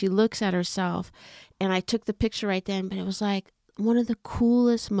moment when she looks at herself, and I took the picture right then, but it was like one of the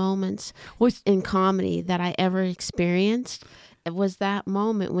coolest moments in comedy that I ever experienced. It was that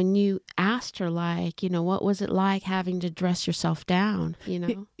moment when you asked her, like, what was it like having to dress yourself down,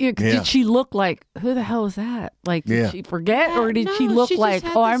 Yeah. Did she look like, who the hell is that? Like, did she forget? Or did she look like,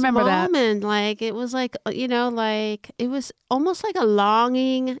 I remember moment, that? Like, it was like, like, it was almost like a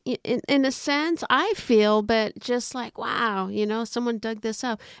longing in a sense, I feel, but just like, wow, someone dug this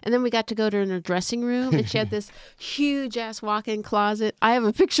up. And then we got to go to her in her dressing room, and she had this huge ass walk-in closet. I have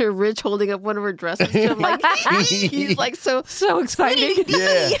a picture of Ritch holding up one of her dresses. I'm like, he's like, so exciting.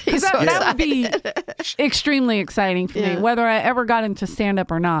 Yeah. That would be extremely exciting for me, whether I ever got into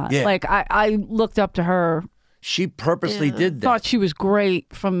stand-up or not. Yeah. Like, I looked up to her. She purposely did that. Thought she was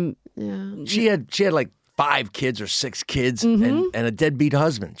great from... Yeah. She had like 5 kids or 6 kids and a deadbeat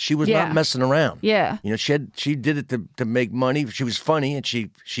husband. She was not messing around. Yeah. She did it to make money. She was funny, and she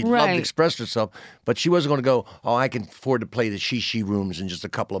loved to express herself, but she wasn't going to go, I can afford to play the she rooms in just a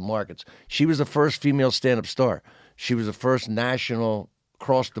couple of markets. She was the first female stand-up star. She was the first national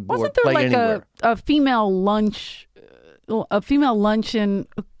across-the-board Wasn't there play like anywhere. a female luncheon,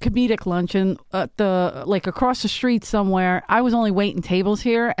 comedic luncheon at like across the street somewhere? I was only waiting tables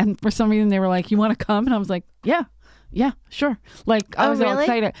here, and for some reason they were like, "You want to come?" And I was like, "Yeah, sure." Like, I was so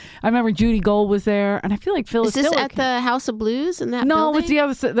excited. I remember Judy Gold was there, and I feel like Phyllis. Is this at the House of Blues in that? No, building? it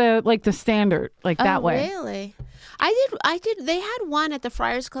was the Standard, like that way. Really? I did. They had one at the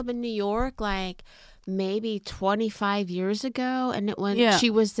Friars Club in New York, like maybe 25 years ago, and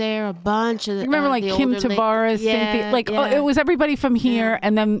she was there a bunch of remember like Kim Tavares, Cynthia, like it was everybody from here,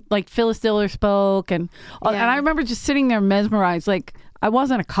 and then like Phyllis Diller spoke, and I remember just sitting there mesmerized. Like, I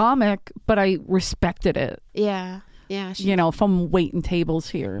wasn't a comic, but I respected it. Yeah. From waiting tables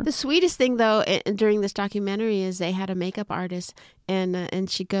here. The sweetest thing though during this documentary is they had a makeup artist, and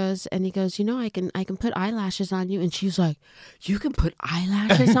he goes, I can put eyelashes on you, and she's like, you can put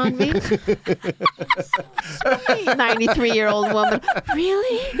eyelashes on me? 93-year-old woman,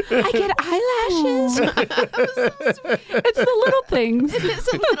 really? I get eyelashes? It's the little things.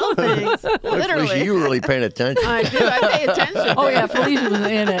 It's the little things. Literally. Felicia, you were really paying attention. I do. I pay attention. Oh yeah, Felicia was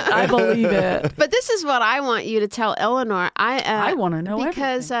in it. I believe it. But this is what I want you to tell Eleanor. I want to know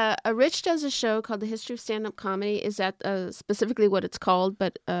because Ritch does a show called The History of Stand-Up Comedy. Is that specifically what it's called?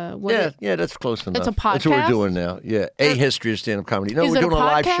 But that's close enough. It's a podcast. That's what we're doing now. Yeah, a history of stand-up comedy. No, is we're it doing a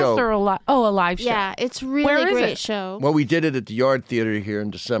live show. Or a live show. Yeah, it's really a great show. Well, we did it at the Yard Theater here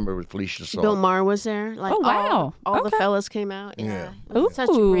in December with Felicia Saw. Bill Maher was there. Like, wow! All the fellas came out. Yeah, It was such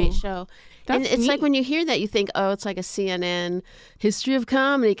a great show. And it's neat. like when you hear that, you think, it's like a CNN history of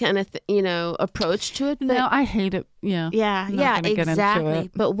comedy kind of, approach to it. But no, I hate it. Yeah. Exactly.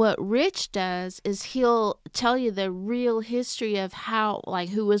 But what Ritch does is he'll tell you the real history of how, like,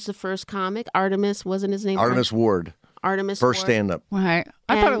 who was the first comic. Artemis, wasn't his name? Artemis Ward. First Ward. Stand-up. Right.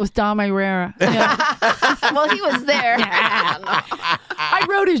 I thought it was Dom Irera. Yeah. Well, he was there. I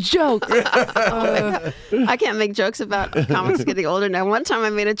wrote his joke. I can't make jokes about comics getting older now. One time I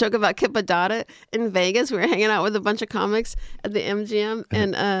made a joke about Kip Adada in Vegas. We were hanging out with a bunch of comics at the MGM,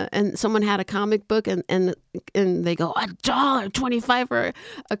 and someone had a comic book, and they go, $1.25 for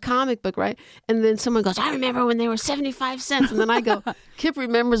a comic book, right? And then someone goes, I remember when they were 75 cents. And then I go, Kip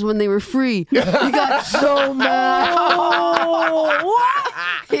remembers when they were free. He got so mad. What?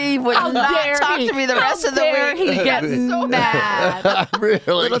 He would not talk to me the rest of the week. He gets so mad. Really?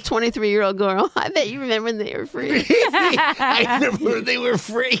 Little 23-year-old girl. I bet you remember when they were free. I remember when they were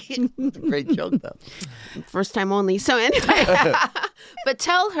free. It's a great joke, though. First time only. So anyway, but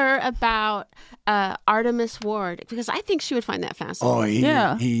tell her about Artemis Ward, because I think she would find that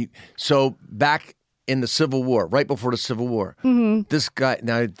fascinating. So back in the Civil War, right before the Civil War, this guy,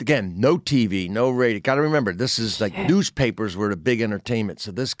 now again, no TV, no radio. Got to remember, this is like newspapers were the big entertainment.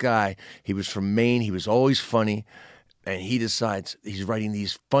 So this guy, he was from Maine. He was always funny. And he decides he's writing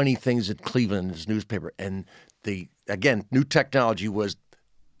these funny things at Cleveland in his newspaper. And new technology was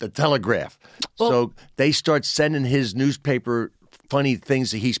the telegraph. So they start sending his newspaper funny things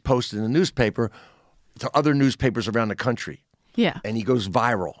that he's posted in the newspaper to other newspapers around the country. Yeah. And he goes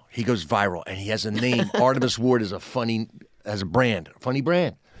viral. And he has a name. Artemis Ward is a funny brand.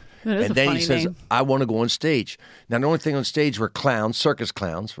 That is and a then funny he says, name. I want to go on stage. Now, the only thing on stage were clowns, circus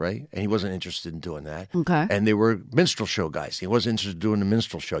clowns, right? And he wasn't interested in doing that. Okay. And they were minstrel show guys. He wasn't interested in doing the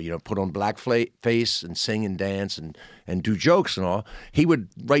minstrel show, put on black face and sing and dance and do jokes and all. He would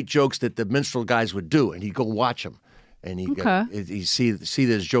write jokes that the minstrel guys would do, and he'd go watch them. And he'd see that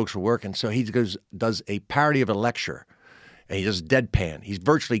his jokes were working. So he does a parody of a lecture, and he does deadpan. He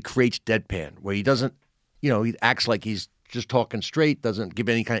virtually creates deadpan, where he doesn't, he acts like he's just talking straight, doesn't give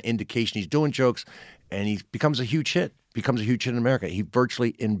any kind of indication he's doing jokes, and he becomes a huge hit. In America. He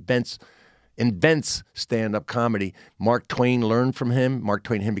virtually invents stand-up comedy. Mark Twain learned from him. Mark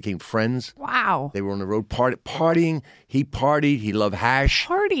Twain and him became friends. Wow. They were on the road partying. He partied. He loved hash.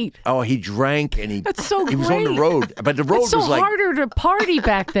 Partied. Oh, he drank and That's so he was on the great. road. But the road It's so was like harder to party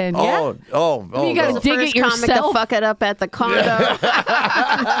back then, yeah? Oh, You gotta no. dig First it comic to yourself. fuck it up at the condo.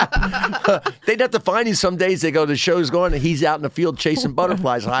 They'd have to find him some days. They go, the show's going, and he's out in the field chasing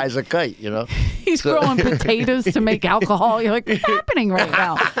butterflies high as a kite, He's growing potatoes to make alcohol. You're like, what's happening right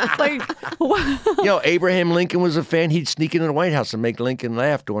now? Like, what? Abraham Lincoln was a fan. He'd sneak into the White House and make Lincoln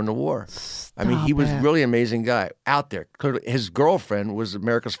laugh during the war. I mean, he was really an amazing guy out there. His girlfriend was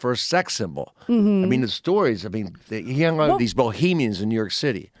America's first sex symbol. Mm-hmm. I mean, the stories. I mean, he hung out with these bohemians in New York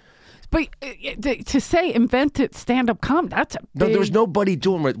City. But to say invented stand-up comedy, that's a big... No, there was nobody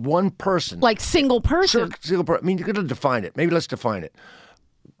doing it. One person. Like single person. Single person. I mean, you're going to define it. Maybe let's define it.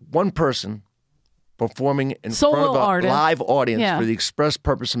 One person performing in front of a live audience for the express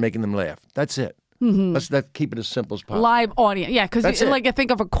purpose of making them laugh. That's it. Mm-hmm. Let's keep it as simple as possible. Live audience. Yeah, because like I think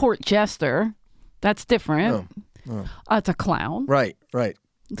of a court jester. That's different. No. It's a clown. Right.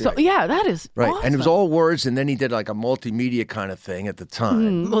 So, yeah, that is right. awesome. And it was all words, and then he did like a multimedia kind of thing at the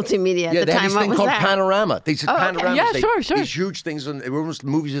time. Multimedia at the they had time. this What thing was called that? Panorama. They said panoramas. Yeah, sure. These huge things, they were almost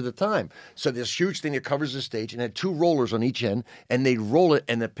movies at the time. So this huge thing that covers the stage and had two rollers on each end, and they'd roll it,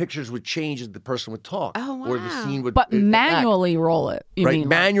 and the pictures would change as the person would talk. Oh, wow. Or the scene would But act. manually roll it. You Right, mean,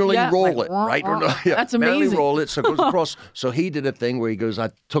 manually roll it, right? Or no, That's manually amazing. roll it so it goes across. So he did a thing where he goes, I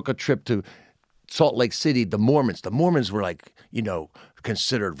took a trip to Salt Lake City, the Mormons. The Mormons were like,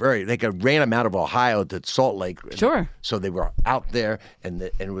 considered they ran them out of Ohio to Salt Lake. Sure. So they were out there, and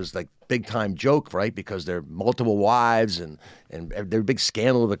it was like big time joke, right? Because they're multiple wives, and they're a big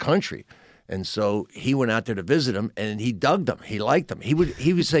scandal of the country. And so he went out there to visit them, and he dug them. He liked them. He would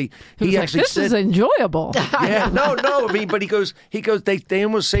say He was like, this is enjoyable. yeah, no. I mean, but he goes. They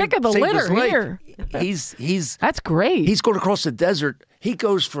almost say Pick of the saved his litter life. here. He's That's great. He's going across the desert. He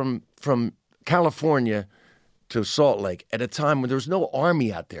goes from California to Salt Lake at a time when there was no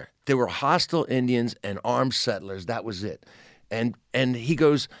army out there. There were hostile Indians and armed settlers. That was it. And he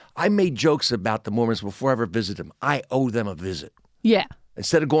goes, I made jokes about the Mormons before I ever visited them. I owe them a visit. Yeah.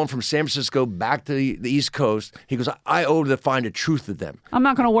 Instead of going from San Francisco back to the East Coast, he goes, I owe to find the truth of them. I'm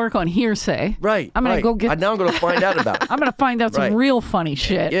not going to work on hearsay. Right. I'm going to go get... Now I'm going to find out about it. I'm going to find out some real funny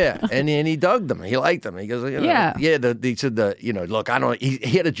shit. Yeah, and he dug them. He liked them. He goes, he said, look, I don't.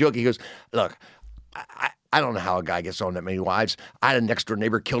 He had a joke. He goes, look, I don't know how a guy gets on that many wives. I had a next door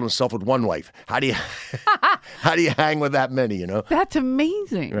neighbor killed himself with one wife. How do you hang with that many? That's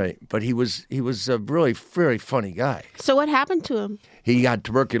amazing. Right, but he was a really very funny guy. So what happened to him? He had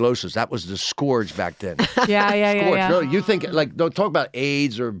tuberculosis. That was the scourge back then. Yeah. Really, you think don't talk about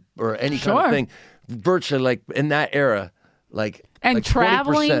AIDS or any kind of thing. Virtually, like in that era, and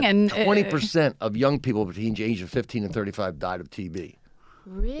traveling 20% of young people between the age of 15 and 35 died of TB.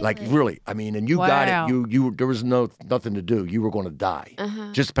 Really? Really. I mean, and you got it. You there was nothing to do. You were going to die.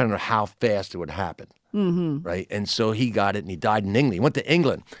 Just depending on how fast it would happen. Mm-hmm. Right. And so he got it, and he died in England. He went to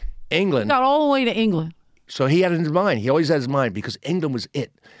England. Got all the way to England. So he had it in his mind. He always had his mind because England was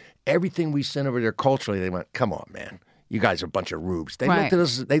it. Everything we sent over there culturally, they went, come on, man. You guys are a bunch of rubes. They looked at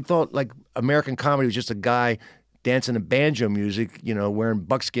us. They thought like American comedy was just a guy dancing to banjo music, wearing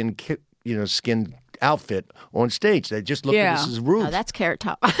buckskin, skin outfit on stage. They just looked at us as rubes. Oh, that's Carrot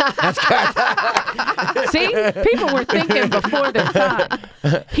Top. See, people were thinking before their time.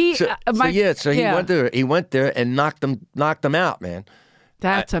 He went there and knocked them out, man.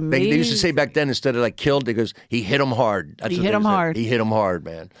 That's amazing. They used to say back then, instead of like killed, they goes, he hit him hard. That's He hit him hard. He hit him hard,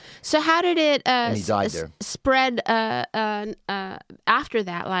 man. So how did it and he died there. Spread after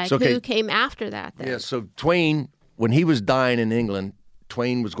that? Like, who came after that then? Yeah, so Twain, when he was dying in England,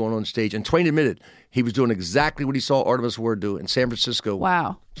 Twain was going on stage, and Twain admitted he was doing exactly what he saw Artemus Ward do in San Francisco.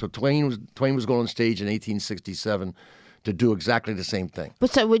 Wow. So Twain was going on stage in 1867 to do exactly the same thing.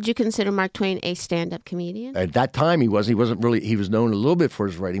 But so would you consider Mark Twain a stand-up comedian? At that time, he wasn't really. He was known a little bit for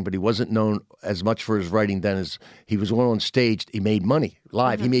his writing, but he wasn't known as much for his writing then as he was going on stage. He made money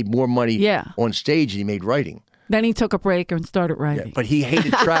live. He made more money on stage than he made writing. Then he took a break and started Yeah, writing. but he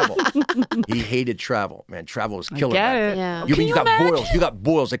hated travel. He hated travel. Man, travel was killing get him. it. Yeah. You got boils. You got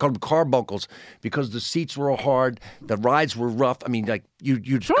boils. They called them carbuncles because the seats were all hard. The rides were rough. I mean, like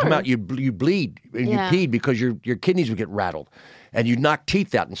you'd come out, you bleed and you peed because your kidneys would get rattled, and you knock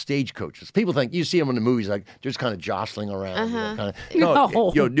teeth out in stagecoaches. People think you see them in the movies like they're just kind of jostling around.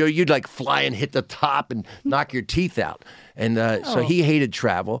 You'd like fly and hit the top and knock your teeth out. And so he hated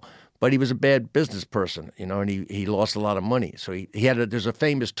travel. But he was a bad business person, and he lost a lot of money. So there's a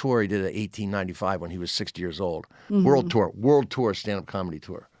famous tour he did in 1895 when he was 60 years old. World tour, stand-up comedy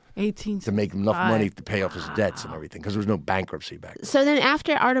tour. 18 to make enough money to pay off his debts and everything, because there was no bankruptcy back then. So then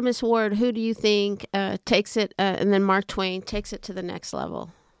after Artemis Ward, who do you think takes it, and then Mark Twain takes it to the next level?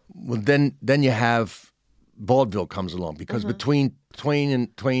 Well, then you have vaudeville comes along, because between Twain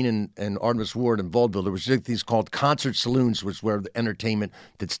and Artemis Ward and vaudeville, there was things called concert saloons, which were the entertainment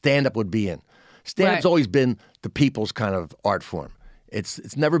that stand-up would be in. Stand-up's always been the people's kind of art form.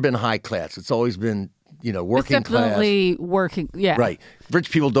 It's never been high class. It's always been, working it's definitely class. Working, yeah. Right.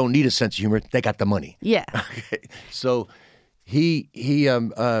 Rich people don't need a sense of humor. They got the money. Yeah. Okay. So he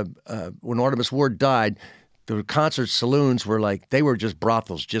when Artemis Ward died, the concert saloons were like, they were just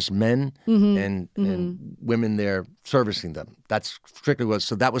brothels, just men and women there servicing them. That's strictly what.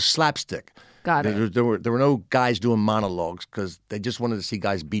 So that was slapstick. Got it. There were no guys doing monologues because they just wanted to see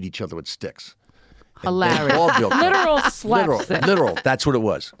guys beat each other with sticks. Hilarious. Literal slapstick. Literal. That's what it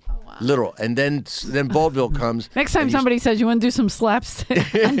was. Literal. And then vaudeville comes. Next time somebody says you want to do some slapstick,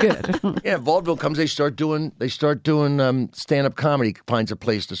 I'm good. Yeah, vaudeville comes. They start doing stand-up comedy. Finds a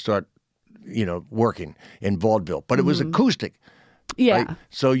place to start, working in vaudeville. But it was acoustic. Yeah. Right?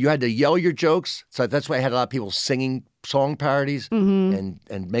 So you had to yell your jokes. So that's why I had a lot of people singing song parodies and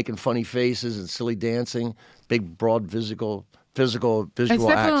making funny faces and silly dancing. Big, broad, visual It's acts.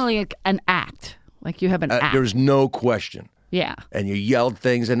 definitely an act. Like you have an act. There's no question. Yeah. And you yelled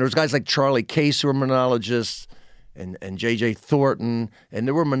things. And there was guys like Charlie Case who were monologists and J.J. Thornton. And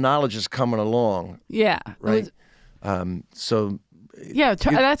there were monologists coming along. Yeah. Right? That's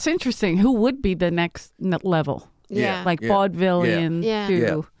interesting. Who would be the next level? Yeah. Like vaudevillian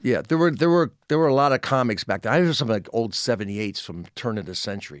too. Yeah. There were a lot of comics back then. I heard some like old 78s from turn of the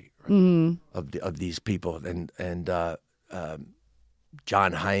century of these people. And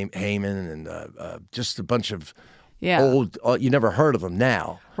John Heyman and just a bunch of old, you never heard of them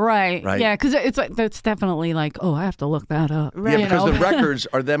now. Right. Yeah, because it's definitely like, oh, I have to look that up. Right. Yeah, because the records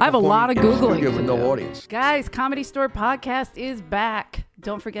are them. I have a lot of Googling with no audience. Guys, Comedy Store Podcast is back.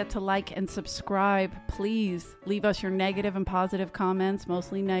 Don't forget to like and subscribe. Please leave us your negative and positive comments,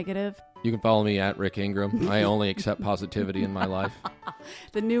 mostly negative. You can follow me at Rick Ingram. I only accept positivity in my life.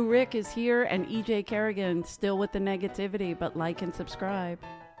 The new Rick is here, and EJ Kerrigan still with the negativity, but like and subscribe.